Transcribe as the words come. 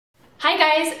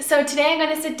Hi guys, so today I'm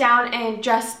going to sit down and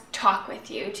just talk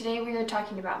with you. Today we are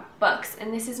talking about books,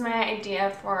 and this is my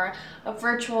idea for a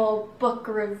virtual book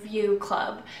review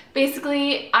club.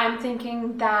 Basically, I'm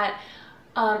thinking that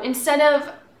instead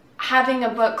of having a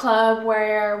book club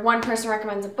where one person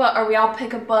recommends a book, or we all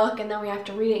pick a book and then we have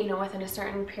to read it, within a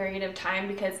certain period of time,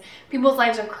 because people's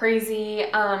lives are crazy.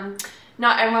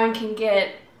 Not everyone can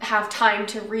have time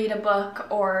to read a book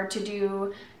or to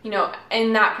do,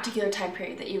 in that particular time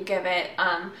period that you give it.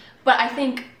 But I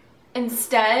think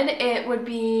instead it would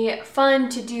be fun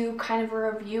to do kind of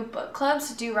a review book club,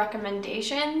 to do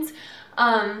recommendations.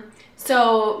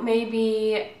 So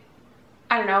maybe,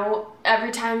 I don't know,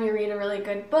 every time you read a really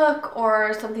good book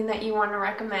or something that you want to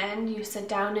recommend, you sit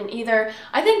down and either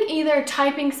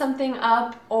typing something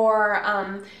up or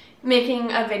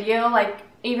making a video, like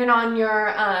even on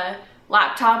your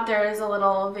laptop there is a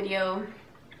little video.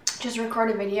 Just record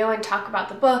a video and talk about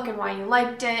the book and why you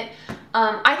liked it.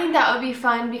 I think that would be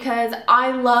fun because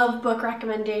I love book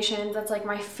recommendations. That's like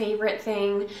my favorite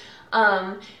thing.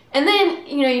 And then,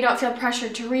 you don't feel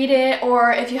pressured to read it,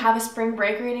 or if you have a spring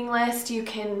break reading list, you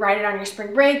can write it on your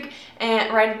spring break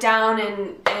and write it down,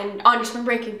 and on your spring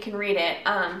break you can read it.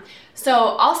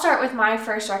 So I'll start with my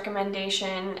first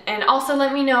recommendation, and also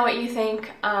let me know what you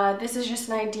think. This is just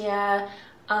an idea.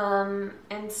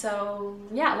 And so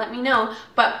yeah, let me know.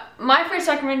 But my first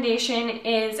recommendation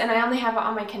is, and I only have it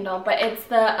on my Kindle, but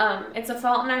it's A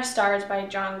Fault in Our Stars by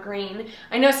John Green.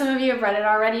 I know some of you have read it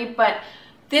already, but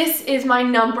this is my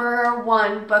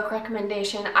 #1 book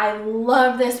recommendation. I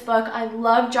love this book. I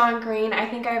love John Green. I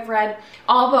think I've read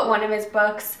all but one of his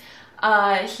books.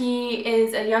 He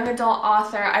is a young adult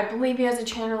author. I believe he has a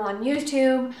channel on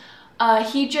YouTube.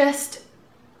 He just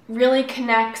really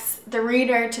connects the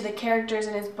reader to the characters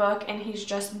in his book, and he's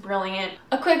just brilliant.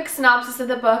 A quick synopsis of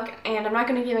the book, and I'm not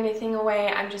going to give anything away,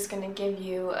 I'm just going to give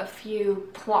you a few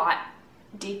plot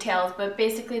details. But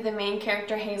basically the main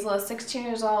character, Hazel, is 16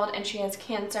 years old and she has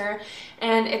cancer,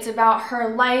 and it's about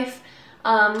her life,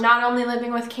 not only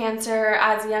living with cancer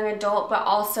as a young adult, but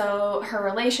also her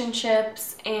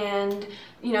relationships and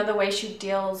the way she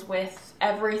deals with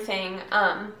everything.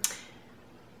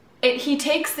 He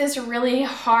takes this really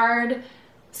hard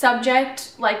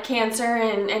subject like cancer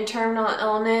and terminal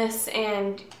illness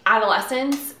and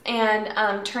adolescence,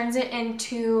 and turns it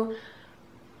into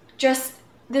just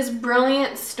this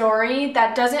brilliant story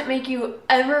that doesn't make you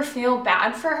ever feel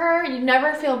bad for her. You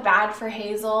never feel bad for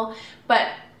Hazel, but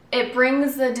it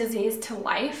brings the disease to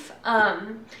life,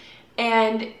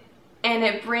 and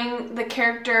it brings the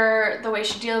character, the way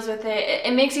she deals with it,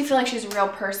 it makes you feel like she's a real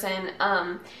person.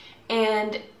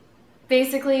 And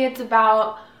basically it's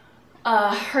about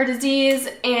her disease,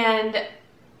 and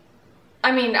I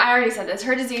already said this,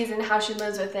 her disease and how she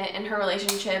lives with it and her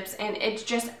relationships, and it's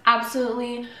just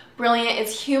absolutely brilliant.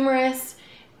 It's humorous.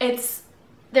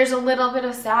 There's a little bit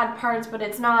of sad parts, but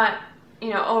it's not,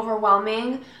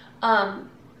 overwhelming.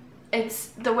 It's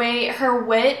the way her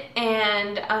wit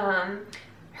and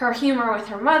her humor with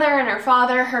her mother and her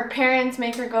father. Her parents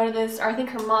make her go to this, or I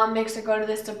think her mom makes her go to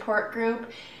this support group,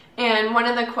 and one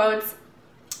of the quotes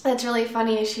that's really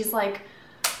funny is she's like,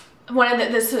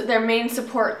 their main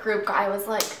support group guy was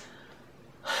like,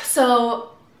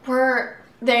 so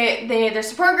their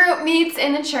support group meets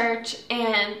in a church,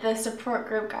 and the support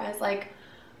group guy is like,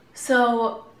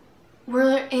 so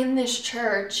we're in this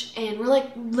church and we're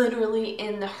like literally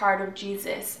in the heart of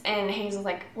Jesus. And Hazel's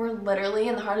like, we're literally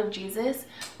in the heart of Jesus?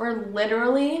 We're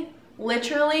literally?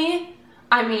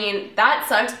 That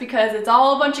sucks because it's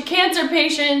all a bunch of cancer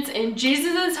patients in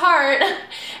Jesus' heart.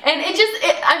 And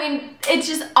it's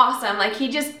just awesome. Like, he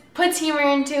just puts humor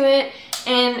into it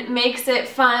and makes it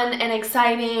fun and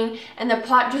exciting, and the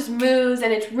plot just moves,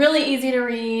 and it's really easy to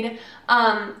read.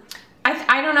 I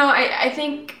don't know, I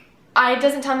think, it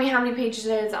doesn't tell me how many pages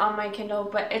it is on my Kindle,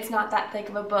 but it's not that thick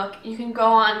of a book. You can go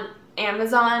on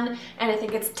Amazon, and I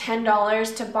think it's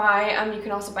 $10 to buy. You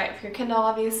can also buy it for your Kindle,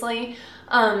 obviously.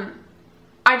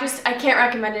 I can't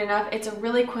recommend it enough. It's a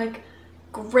really quick,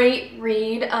 great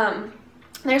read.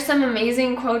 There's some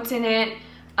amazing quotes in it,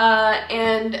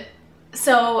 and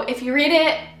so if you read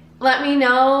it, let me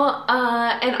know.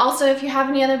 And also, if you have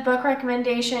any other book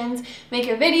recommendations, make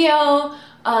a video,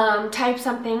 type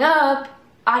something up.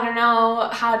 I don't know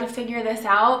how to figure this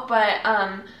out, but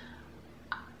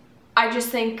I just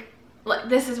think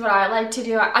this is what I like to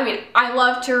do. I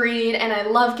love to read, and I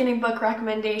love getting book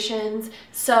recommendations,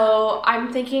 so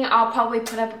I'm thinking I'll probably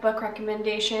put up a book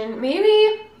recommendation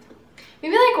maybe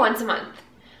like once a month.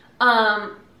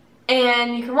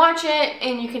 And you can watch it,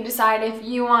 and you can decide if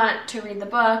you want to read the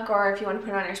book, or if you want to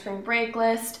put it on your spring break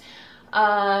list,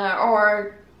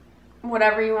 or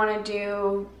whatever you want to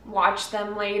do, watch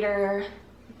them later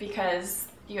because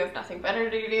you have nothing better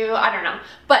to do. I don't know.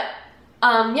 But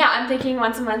yeah, I'm thinking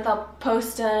once a month I'll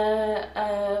post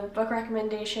a book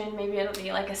recommendation. Maybe it'll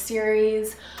be like a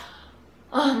series.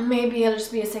 Maybe it'll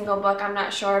just be a single book, I'm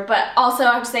not sure. But also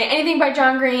I have to say, anything by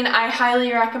John Green, I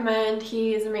highly recommend.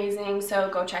 He is amazing, so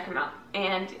go check him out.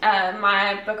 And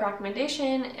my book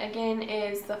recommendation, again,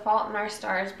 is The Fault in Our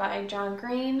Stars by John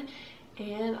Green.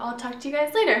 And I'll talk to you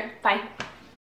guys later. Bye.